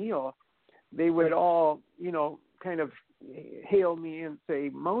 you know, meal, they would all, you know, kind of hail me and say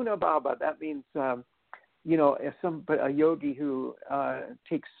Mona Baba. That means you know, a yogi who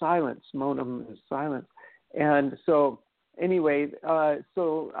takes silence. Mona is silence. And so anyway,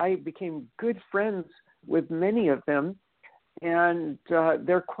 so I became good friends with many of them, and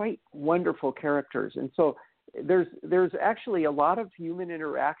they're quite wonderful characters. And so there's actually a lot of human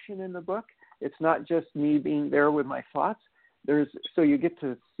interaction in the book. It's not just me being there with my thoughts. So you get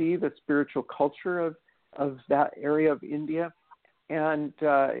to see the spiritual culture of that area of India, and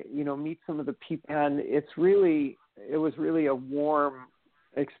you know, meet some of the people. And it was really a warm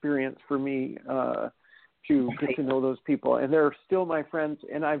experience for me to get to know those people. And they're still my friends,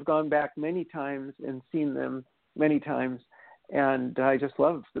 and I've gone back many times and seen them many times, and I just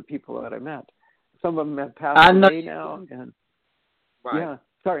love the people that I met. Some of them have passed away now, and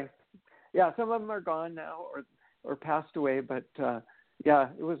some of them are gone now or passed away, but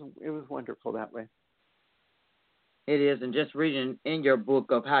it was wonderful that way. It is, and just reading in your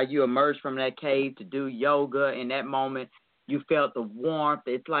book of how you emerged from that cave to do yoga, in that moment you felt the warmth.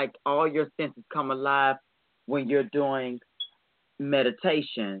 It's like all your senses come alive when you're doing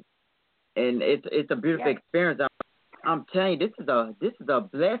meditation, and it's a beautiful experience. I'm telling you, this is a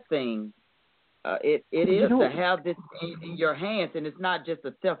blessing. It is to have this in your hands, and it's not just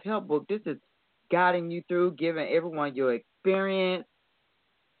a self-help book. This is guiding you through, giving everyone your experience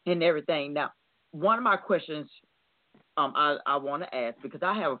and everything. Now, one of my questions I want to ask, because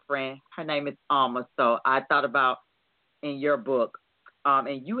I have a friend, her name is Alma, so I thought about in your book,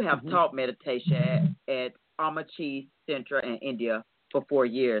 and you have taught meditation at Amachi Center in India for 4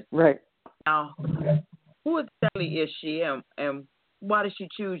 years. Right. Now, who exactly is she, and why did she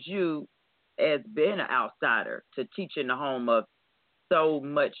choose you as being an outsider to teach in the home of so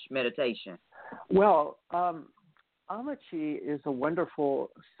much meditation? Well, Amachi is a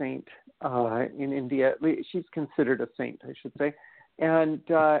wonderful saint in India. She's considered a saint, I should say. And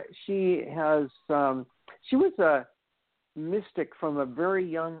she was mystic from a very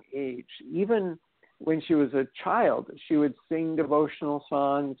young age. Even when she was a child, she would sing devotional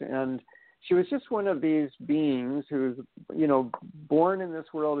songs, and she was just one of these beings who's, born in this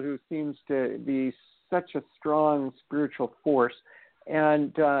world, who seems to be such a strong spiritual force.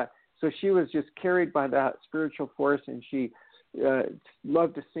 And so she was just carried by that spiritual force, and she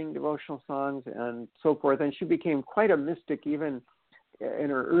loved to sing devotional songs and so forth. And she became quite a mystic even in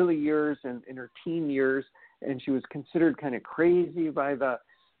her early years and in her teen years. And she was considered kind of crazy by the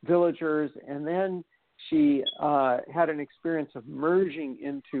villagers. And then she had an experience of merging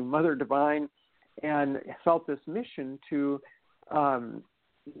into Mother Divine and felt this mission to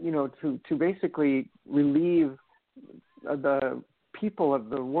basically relieve the people of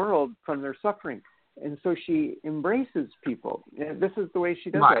the world from their suffering. And so she embraces people. And this is the way she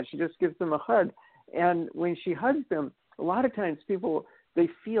does that. She just gives them a hug. And when she hugs them, a lot of times people, they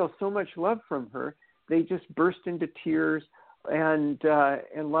feel so much love from her, they just burst into tears. And a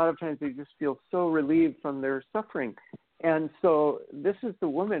lot of times they just feel so relieved from their suffering. And so this is the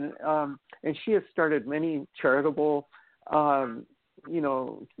woman, and she has started many charitable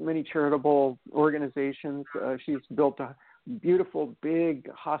organizations. She's built a beautiful, big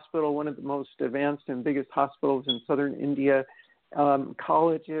hospital, one of the most advanced and biggest hospitals in southern India,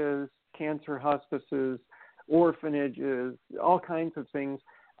 colleges, cancer hospices, orphanages, all kinds of things.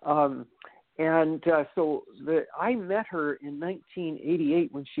 So I met her in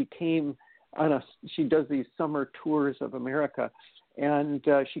 1988 when she came she does these summer tours of America, and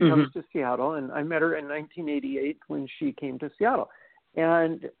she comes to Seattle, and I met her in 1988 when she came to Seattle,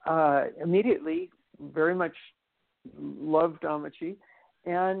 and immediately very much loved Amachi.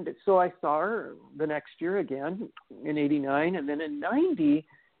 And so I saw her the next year again in 89, and then in 90,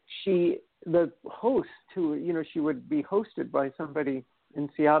 the host who, she would be hosted by somebody in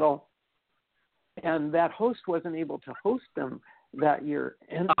Seattle, and that host wasn't able to host them that year.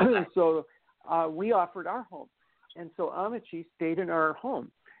 And so we offered our home. And so Amachi stayed in our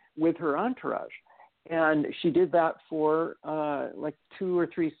home with her entourage. And she did that for like 2 or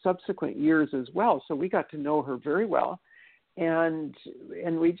 3 subsequent years as well. So we got to know her very well. And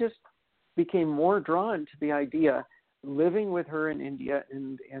we just became more drawn to the idea living with her in India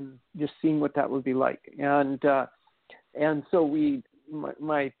and just seeing what that would be like. And so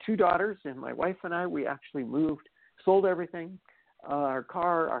my 2 daughters and my wife and I, we actually moved, sold everything, our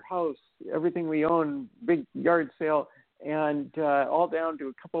car, our house, everything we own, big yard sale, and all down to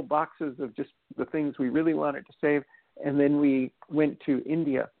a couple boxes of just the things we really wanted to save. And then we went to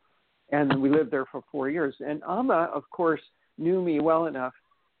India, and we lived there for 4 years. And Amma, of course, knew me well enough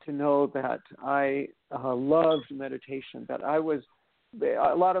to know that I loved meditation, that I was,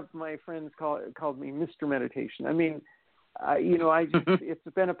 a lot of my friends called me Mr. Meditation. I mean, I just, it's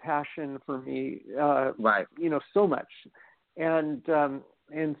been a passion for me, so much. And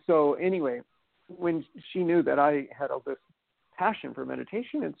so anyway, when she knew that I had all this passion for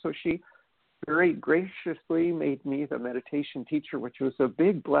meditation, and so she very graciously made me the meditation teacher, which was a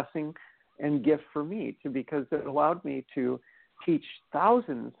big blessing and gift for me because it allowed me to teach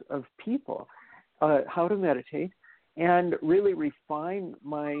thousands of people how to meditate and really refine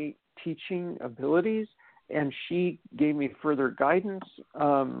my teaching abilities. And she gave me further guidance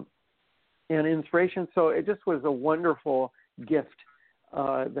and inspiration. So it just was a wonderful gift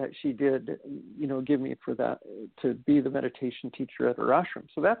that she did, give me for that, to be the meditation teacher at her ashram.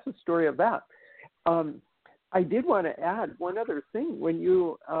 So that's the story of that. I did want to add one other thing. When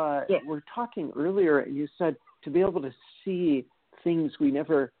you were talking earlier, you said to be able to see things we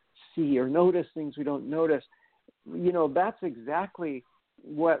never see or notice things we don't notice. That's exactly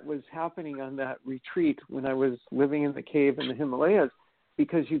what was happening on that retreat when I was living in the cave in the Himalayas,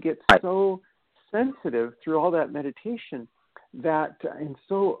 because you get so sensitive through all that meditation and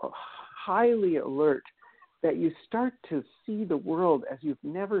so highly alert that you start to see the world as you've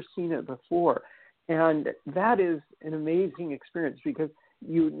never seen it before. And that is an amazing experience because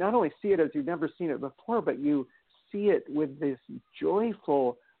you not only see it as you've never seen it before, but you see it with this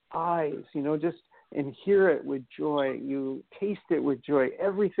joyful eyes, and hear it with joy. You taste it with joy.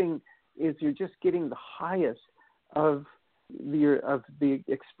 Everything is, you're just getting the highest of the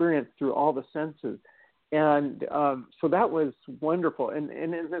experience through all the senses. And so that was wonderful. And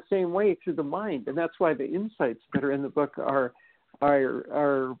in the same way through the mind. And that's why the insights that are in the book are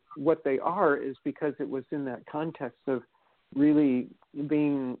what they are, is because it was in that context of really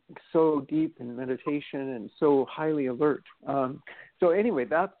being so deep in meditation and so highly alert. So anyway,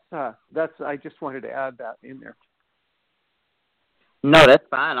 that's I just wanted to add that in there. No, that's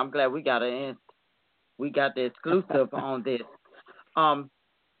fine. I'm glad we got the exclusive on this.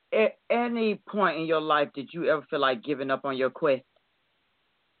 at any point in your life did you ever feel like giving up on your quest?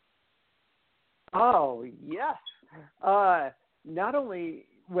 Oh, yes. Not only,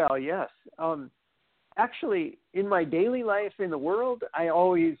 well, yes. Actually, in my daily life in the world, I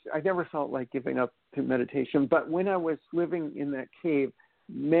never felt like giving up to meditation. But when I was living in that cave,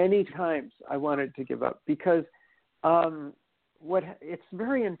 many times I wanted to give up because it's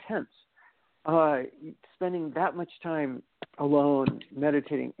very intense. Spending that much time alone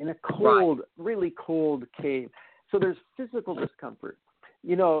meditating in a cold, really cold cave. So there's physical discomfort.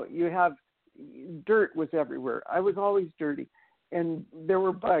 You know, you have dirt was everywhere. I was always dirty. And there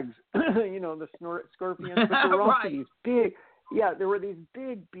were bugs, you know, the scorpions, but there were also these big, there were these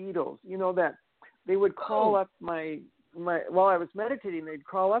big beetles, you know, that they would crawl up my, while I was meditating, they'd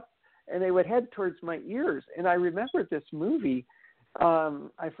crawl up and they would head towards my ears. And I remembered this movie,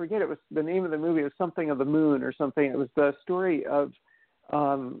 I forget, it was the name of the movie, it was something of the moon or something. It was the story of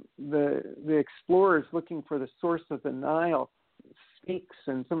the explorers looking for the source of the Nile, Speaks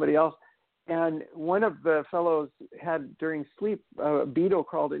and somebody else. And one of the fellows had, during sleep, a beetle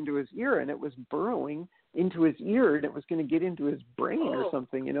crawled into his ear, and it was burrowing into his ear, and it was going to get into his brain or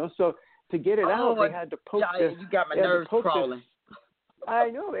something, you know. So to get it out, they had to poke this. You got my nerves crawling.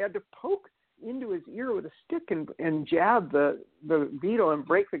 I know. They had to poke into his ear with a stick and jab the beetle and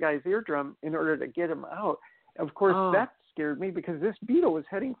break the guy's eardrum in order to get him out. Of course, that scared me because this beetle was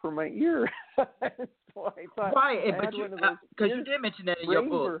heading for my ear. So I thought, but because you did mention that in your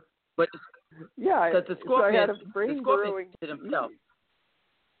book. But the scorpion, so I had a brain burrowing to himself.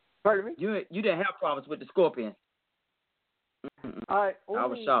 Pardon me? You didn't have problems with the scorpion. I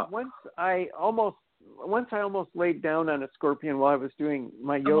was shocked. Once I almost laid down on a scorpion while I was doing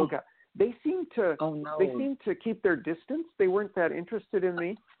my yoga. They seemed to keep their distance. They weren't that interested in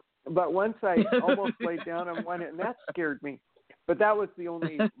me. But once I almost laid down on one, and that scared me. But that was the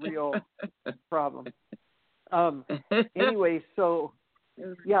only real problem. Anyway, so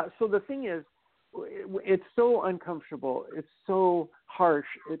the thing is, it's so uncomfortable. It's so harsh.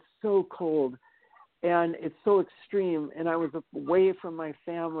 It's so cold. And it's so extreme. And I was away from my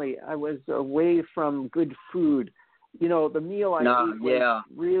family. I was away from good food. You know, the meal I ate was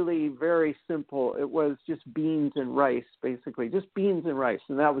really very simple. It was just beans and rice, basically. Just beans and rice,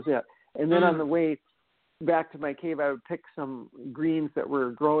 and that was it. And then on the way back to my cave, I would pick some greens that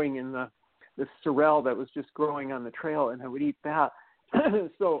were growing in the sorrel that was just growing on the trail, and I would eat that.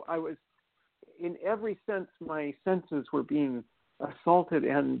 So I was, in every sense, my senses were being assaulted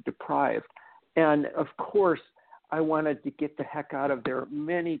and deprived. And, of course, I wanted to get the heck out of there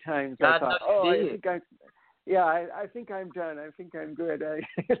many times. I thought, I think I'm done. I think I'm good.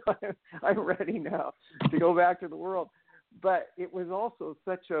 I'm ready now to go back to the world. But it was also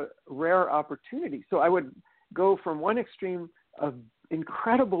such a rare opportunity. So I would go from one extreme of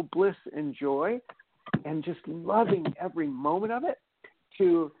incredible bliss and joy and just loving every moment of it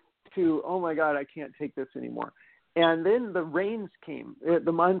to oh, my God, I can't take this anymore. And then the rains came.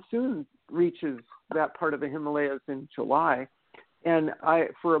 The monsoon reaches that part of the Himalayas in July. And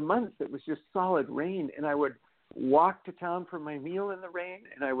for a month, it was just solid rain. And I would walk to town for my meal in the rain,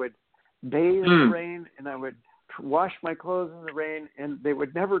 and I would bathe in the rain, and I would wash my clothes in the rain, and they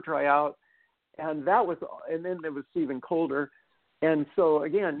would never dry out. And then it was even colder. And so,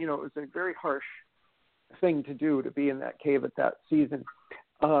 again, you know, it was a very harsh thing to do, to be in that cave at that season.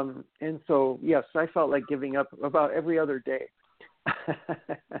 And so, yes, I felt like giving up about every other day.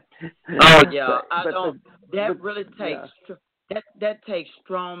 That takes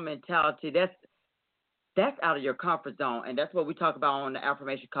strong mentality. That's out of your comfort zone, and that's what we talk about on the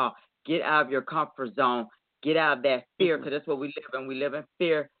affirmation call. Get out of your comfort zone. Get out of that fear, because that's what we live in. We live in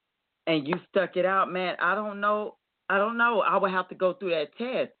fear, and you stuck it out, man. I don't know. I would have to go through that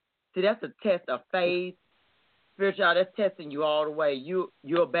test. See, that's a test of faith. Spiritual, that's testing you all the way.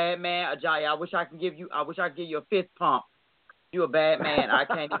 You're a bad man, Ajayan. I wish I could give you a fist pump. You're a bad man. I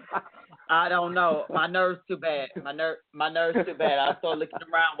can't. I don't know. My nerves too bad. My nerves too bad. I start looking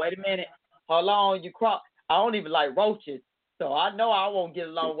around. Wait a minute. Hold on. You crawl. I don't even like roaches, so I know I won't get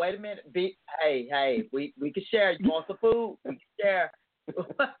along. Wait a minute. Hey. We can share. You want some food? We can share.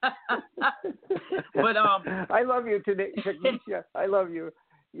 But I love you today, Tanisha. I love you.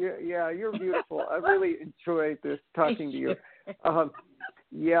 You're beautiful. I really enjoyed this talking to you.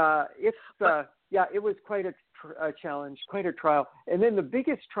 It was quite a challenge, quite a trial. And then the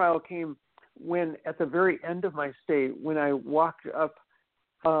biggest trial came when, at the very end of my stay, when I walked up,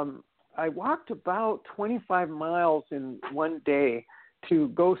 I walked about 25 miles in one day to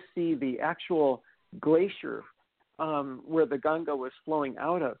go see the actual glacier where the Ganga was flowing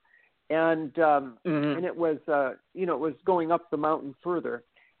out of. And it was, it was going up the mountain further.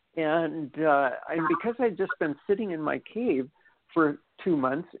 And because I'd just been sitting in my cave for 2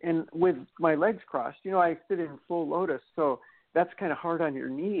 months and with my legs crossed, I sit in full lotus, so that's kind of hard on your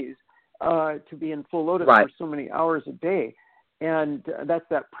knees to be in full lotus right. for so many hours a day. And that's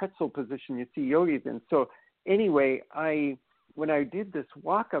that pretzel position you see yogis in. So anyway, when I did this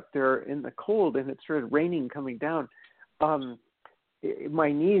walk up there in the cold and it started raining coming down,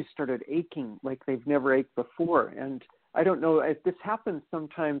 my knees started aching like they've never ached before. And I don't know if this happens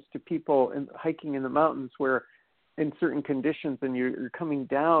sometimes to people hiking in the mountains where in certain conditions and you're coming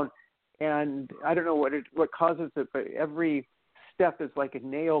down, and I don't know what causes it, but every step is like a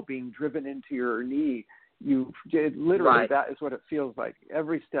nail being driven into your knee. Literally, right. That is what it feels like.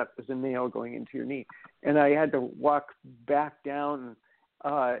 Every step is a nail going into your knee. And I had to walk back down,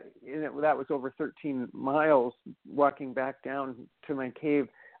 that was over 13 miles, walking back down to my cave.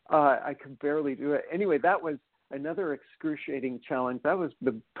 I could barely do it. Anyway, that was another excruciating challenge. That was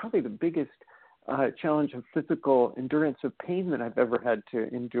probably the biggest challenge of physical endurance of pain that I've ever had to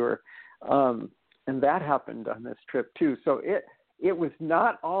endure. And that happened on this trip too. So it was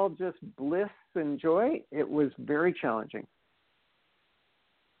not all just bliss and joy. It was very challenging.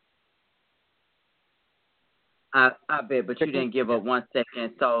 I bet, but you didn't give up 1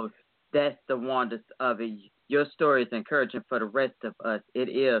 second. So that's the wonders of it. Your story is encouraging for the rest of us. It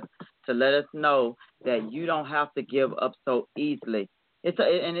is to let us know that you don't have to give up so easily. It's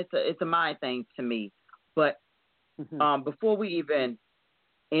a mind thing to me. But before we even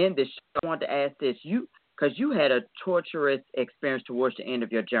end this show, I wanted to ask this: because you had a torturous experience towards the end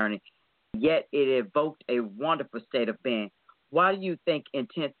of your journey, yet it evoked a wonderful state of being. Why do you think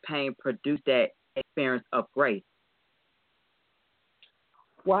intense pain produced that experience of grace?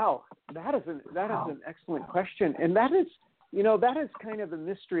 Wow, that is an excellent question, and that is kind of the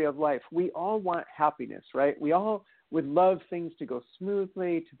mystery of life. We all want happiness, right? We all would love things to go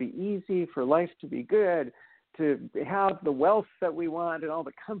smoothly, to be easy, for life to be good, to have the wealth that we want and all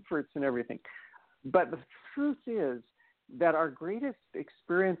the comforts and everything. But the truth is that our greatest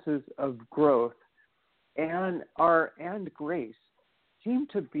experiences of growth and grace seem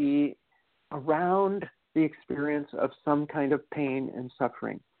to be around the experience of some kind of pain and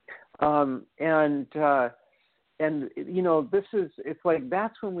suffering. It's like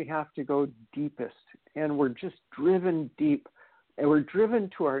that's when we have to go deepest, and we're just driven deep, and we're driven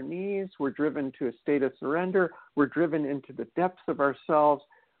to our knees, we're driven to a state of surrender, we're driven into the depths of ourselves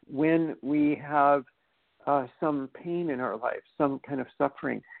when we have some pain in our life, some kind of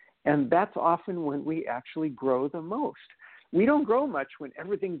suffering. And that's often when we actually grow the most. We don't grow much when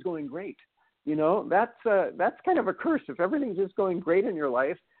everything's going great. That's kind of a curse. If everything's just going great in your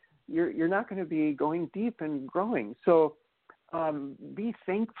life, you're not going to be going deep and growing. So be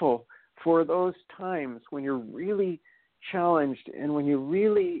thankful for those times when you're really challenged and when you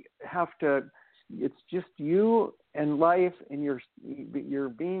really have to. It's just you and life, and you're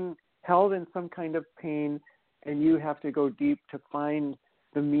being held in some kind of pain, and you have to go deep to find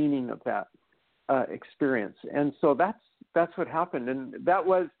the meaning of that experience. And so that's what happened, and that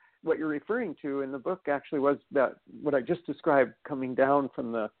was what you're referring to in the book. Actually, was that what I just described, coming down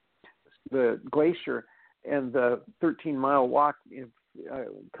from the glacier and the 13-mile walk,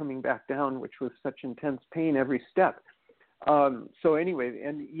 coming back down, which was such intense pain every step. So anyway,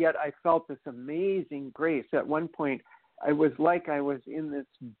 and yet I felt this amazing grace. At one point, I was like I was in this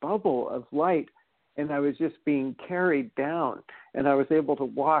bubble of light, and I was just being carried down, and I was able to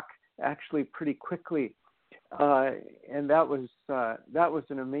walk actually pretty quickly. And that was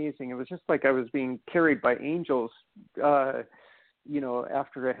an amazing. It was just like I was being carried by angels,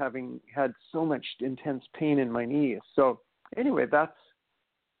 after having had so much intense pain in my knees. So anyway, that's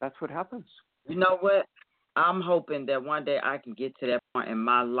what happens. You know what? I'm hoping that one day I can get to that point in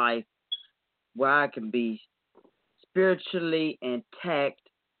my life where I can be spiritually intact,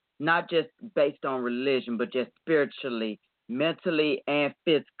 not just based on religion, but just spiritually, mentally, and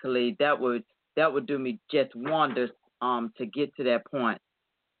physically. That would do me just wonders to get to that point.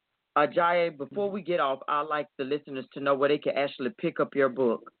 Ajayan, before we get off, I'd like the listeners to know where they can actually pick up your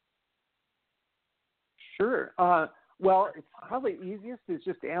book. Sure. Well, it's probably easiest is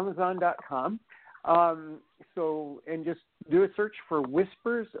just Amazon.com. And just do a search for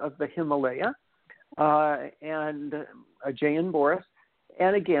Whispers of the Himalaya and Ajayan Borys.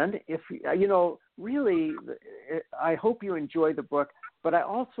 And again, if really, I hope you enjoy the book. But I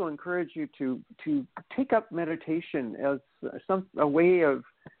also encourage you to take up meditation as a way of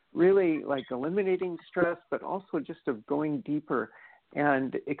really like eliminating stress, but also just of going deeper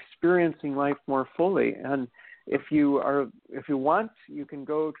and experiencing life more fully. And if you want, you can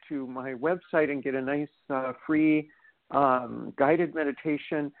go to my website and get a nice free guided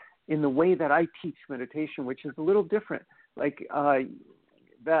meditation in the way that I teach meditation, which is a little different. Like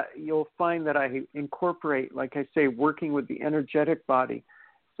that, you'll find that I incorporate, like I say, working with the energetic body.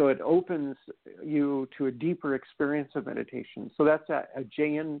 So it opens you to a deeper experience of meditation. So that's at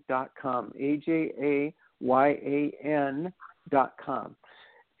Ajayan.com, Ajayan.com.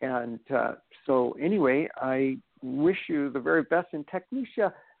 And so anyway, I wish you the very best. And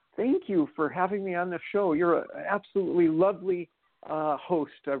Technisha, thank you for having me on the show. You're an absolutely lovely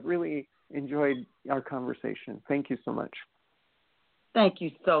host. I really enjoyed our conversation. Thank you so much. Thank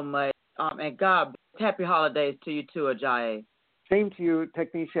you so much. And God bless. Happy holidays to you too, Ajayan. Same to you,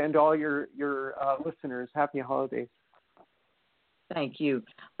 Technisha, and all your listeners. Happy holidays. Thank you.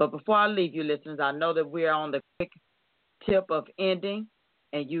 But before I leave you, listeners, I know that we're on the quick tip of ending.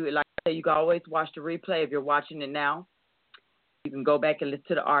 And you, like I said, you can always watch the replay if you're watching it now. You can go back and listen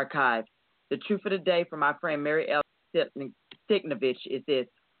to the archive. The truth of the day from my friend Mary L. Stignovich is this: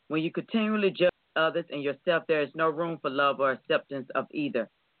 when you continually judge others and yourself, there is no room for love or acceptance of either.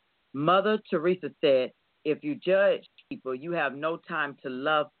 Mother Teresa said, if you judge people, you have no time to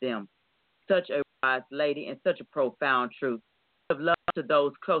love them. Such a wise lady and such a profound truth. Give love to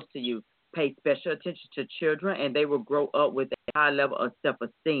those close to you. Pay special attention to children, and they will grow up with a high level of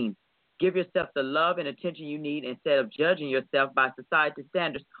self-esteem. Give yourself the love and attention you need instead of judging yourself by society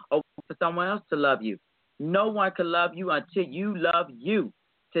standards or for someone else to love you. No one can love you until you love you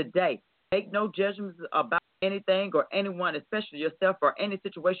today. Make no judgments about anything or anyone, especially yourself or any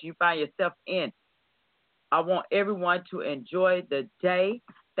situation you find yourself in. I want everyone to enjoy the day.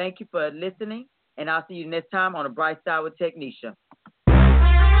 Thank you for listening, and I'll see you next time on The Bright Side with Technisha.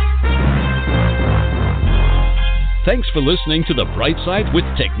 Thanks for listening to The Bright Side with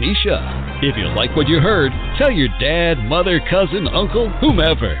Technisha. If you like what you heard, tell your dad, mother, cousin, uncle,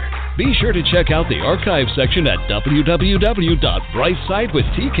 whomever. Be sure to check out the archive section at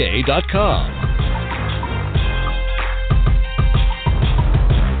www.brightsidewithtk.com.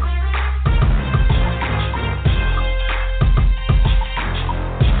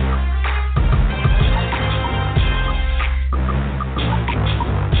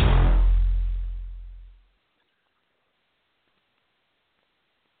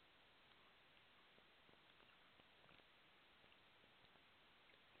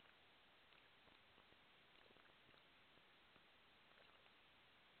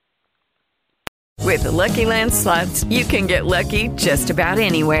 With the Lucky Land Slots, you can get lucky just about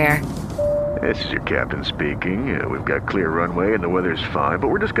anywhere. This is your captain speaking. We've got clear runway and the weather's fine, but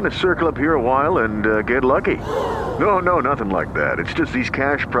we're just going to circle up here a while and get lucky. No, nothing like that. It's just these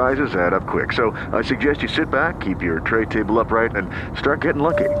cash prizes add up quick. So I suggest you sit back, keep your tray table upright, and start getting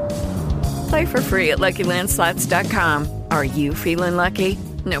lucky. Play for free at LuckyLandSlots.com. Are you feeling lucky?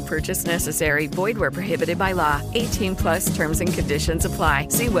 No purchase necessary. Void where prohibited by law. 18+ terms and conditions apply.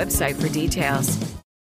 See website for details.